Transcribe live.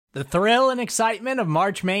The thrill and excitement of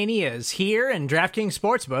March Mania is here, and DraftKings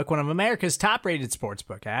Sportsbook, one of America's top-rated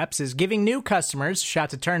sportsbook apps, is giving new customers a shot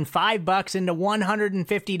to turn $5 into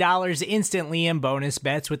 $150 instantly in bonus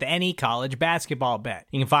bets with any college basketball bet.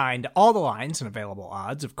 You can find all the lines and available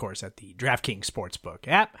odds, of course, at the DraftKings Sportsbook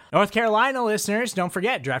app. North Carolina listeners, don't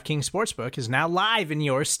forget, DraftKings Sportsbook is now live in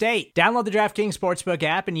your state. Download the DraftKings Sportsbook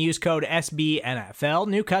app and use code SBNFL.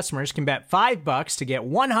 New customers can bet $5 to get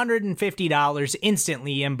 $150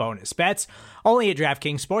 instantly in bonus bets, only at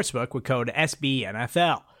DraftKings Sportsbook with code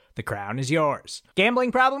SBNFL. The crown is yours.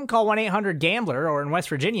 Gambling problem? Call 1-800-GAMBLER, or in West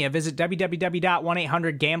Virginia, visit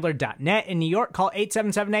www.1800gambler.net. In New York, call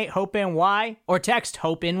 8778-HOPE-NY or text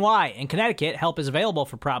HOPE-NY. In Connecticut, help is available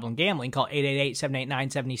for problem gambling. Call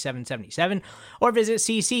 888-789-7777 or visit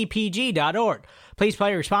ccpg.org. Please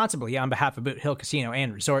play responsibly on behalf of Boot Hill Casino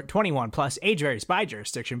and Resort. 21 plus, age varies by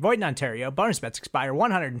jurisdiction. Void in Ontario. Bonus bets expire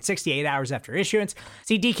 168 hours after issuance.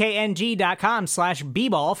 See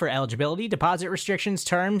dkng.com/bball for eligibility, deposit restrictions,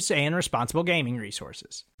 terms, and responsible gaming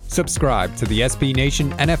resources. Subscribe to the SB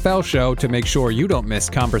Nation NFL show to make sure you don't miss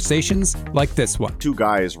conversations like this one. Two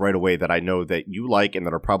guys right away that I know that you like and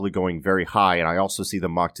that are probably going very high, and I also see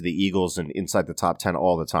them mocked to the Eagles and inside the top 10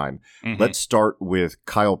 all the time. Mm-hmm. Let's start with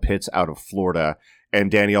Kyle Pitts out of Florida. And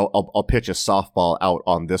Danny, I'll pitch a softball out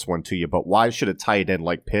on this one to you, but why should a tight end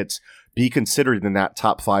like Pitts be considered in that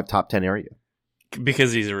top 5, top 10 area?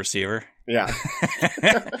 Because he's a receiver. Yeah.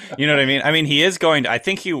 You know what I mean? I mean, he is going to,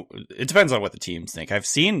 it depends on what the teams think. I've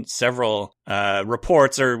seen several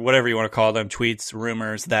reports or whatever you want to call them, tweets,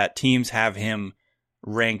 rumors, that teams have him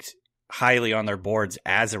ranked highly on their boards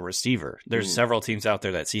as a receiver. There's several teams out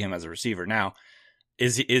there that see him as a receiver. Now,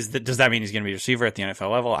 does that mean he's going to be a receiver at the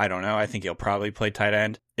NFL level? I don't know. I think he'll probably play tight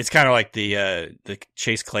end. It's kind of like the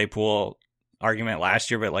Chase Claypool argument last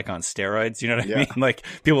year, but like on steroids. You know what I mean? Like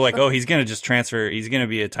people are like, oh, he's going to just transfer. He's going to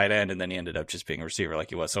be a tight end, and then he ended up just being a receiver like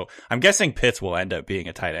he was. So I'm guessing Pitts will end up being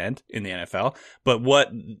a tight end in the NFL. But what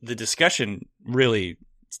the discussion really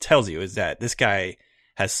tells you is that this guy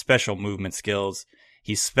has special movement skills.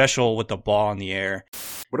 He's special with the ball in the air.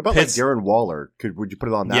 What about Pitts, like Darren Waller? Would you put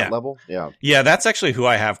it on that level? Yeah, that's actually who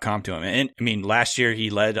I have comped to him. And I mean, last year he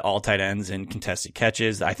led all tight ends in contested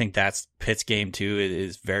catches. I think that's Pitt's game too. It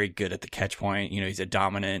is very good at the catch point. You know, he's a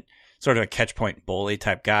dominant sort of a catch point bully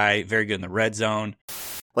type guy. Very good in the red zone.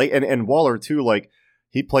 Like and Waller too. Like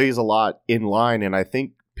he plays a lot in line, and I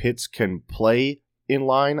think Pitts can play in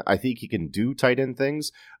line. I think he can do tight end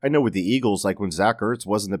things. I know with the Eagles, like when Zach Ertz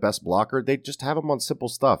wasn't the best blocker, they just have him on simple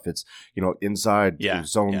stuff. It's, you know, inside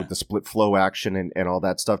zone with the split flow action and all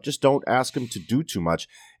that stuff. Just don't ask him to do too much.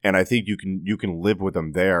 And I think you can live with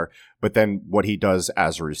him there. But then what he does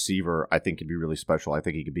as a receiver, I think can be really special. I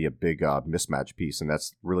think he could be a big mismatch piece. And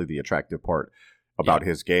that's really the attractive part about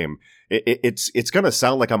his game. It's going to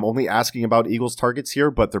sound like I'm only asking about Eagles targets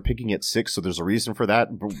here, but they're picking at 6, so there's a reason for that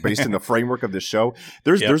based in the framework of this show.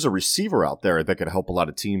 There's a receiver out there that could help a lot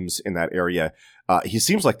of teams in that area. He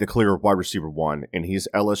seems like the clear wide receiver 1, and he's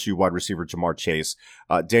LSU wide receiver Jamar Chase.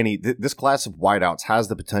 Danny, this class of wideouts has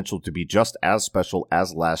the potential to be just as special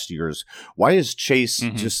as last year's. Why is Chase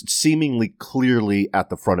just seemingly clearly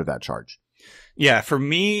at the front of that charge? Yeah, for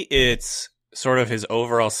me, it's sort of his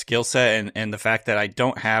overall skill set and the fact that I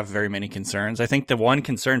don't have very many concerns. I think the one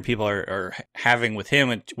concern people are having with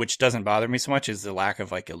him, which doesn't bother me so much, is the lack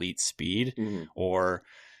of like elite speed or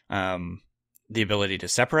the ability to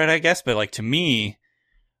separate, I guess. But like to me,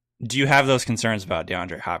 do you have those concerns about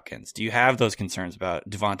DeAndre Hopkins? Do you have those concerns about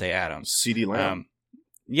Devontae Adams? CeeDee Lamb?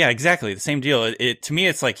 Yeah, exactly. The same deal. To me,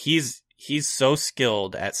 it's like he's so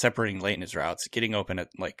skilled at separating late in his routes, getting open at,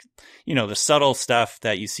 like, you know, the subtle stuff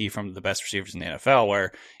that you see from the best receivers in the NFL,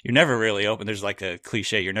 where you're never really open. There's like a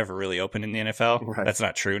cliche, you're never really open in the NFL. Right. That's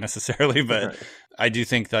not true necessarily, but I do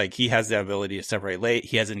think like he has the ability to separate late.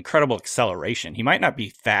 He has incredible acceleration. He might not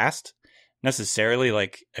be fast necessarily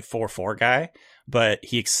like a 4.4 guy, but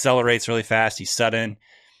he accelerates really fast. He's sudden.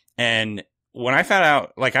 And when I found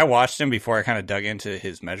out, like I watched him before I kind of dug into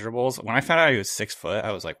his measurables. When I found out he was 6 foot,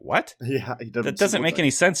 I was like, what? Yeah, that doesn't make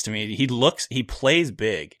any sense to me. He plays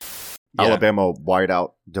big. Alabama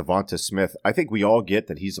wideout Devonta Smith. I think we all get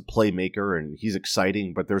that he's a playmaker and he's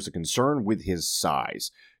exciting, but there's a concern with his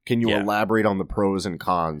size. Can you elaborate on the pros and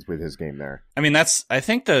cons with his game there? I mean, it's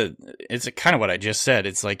kind of what I just said.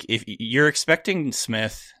 It's like if you're expecting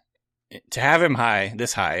Smith to have him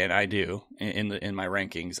this high, and I do in my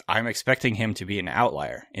rankings, I'm expecting him to be an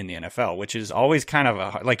outlier in the NFL, which is always kind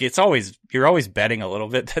of you're always betting a little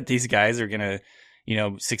bit that these guys are going to, you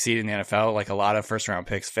know, succeed in the NFL. Like a lot of first round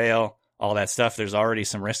picks fail, all that stuff. There's already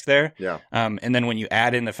some risk there. Yeah. And then when you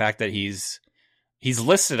add in the fact that he's, he's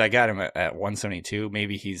listed. I got him at 172.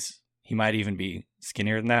 Maybe he might even be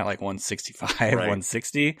skinnier than that, like 165, right.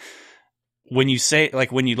 160. When you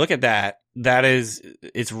look at that,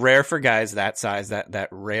 it's rare for guys that size, that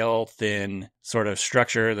rail thin sort of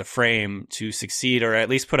structure, the frame, to succeed or at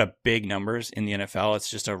least put up big numbers in the NFL. It's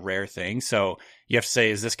just a rare thing. So you have to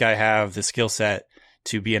say, does this guy have the skill set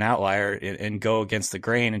to be an outlier and go against the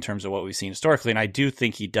grain in terms of what we've seen historically? And I do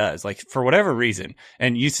think he does, like, for whatever reason.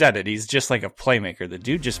 And you said it, he's just like a playmaker. The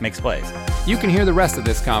dude just makes plays. You can hear the rest of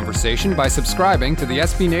this conversation by subscribing to the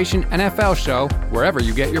SB Nation NFL show wherever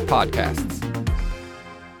you get your podcasts.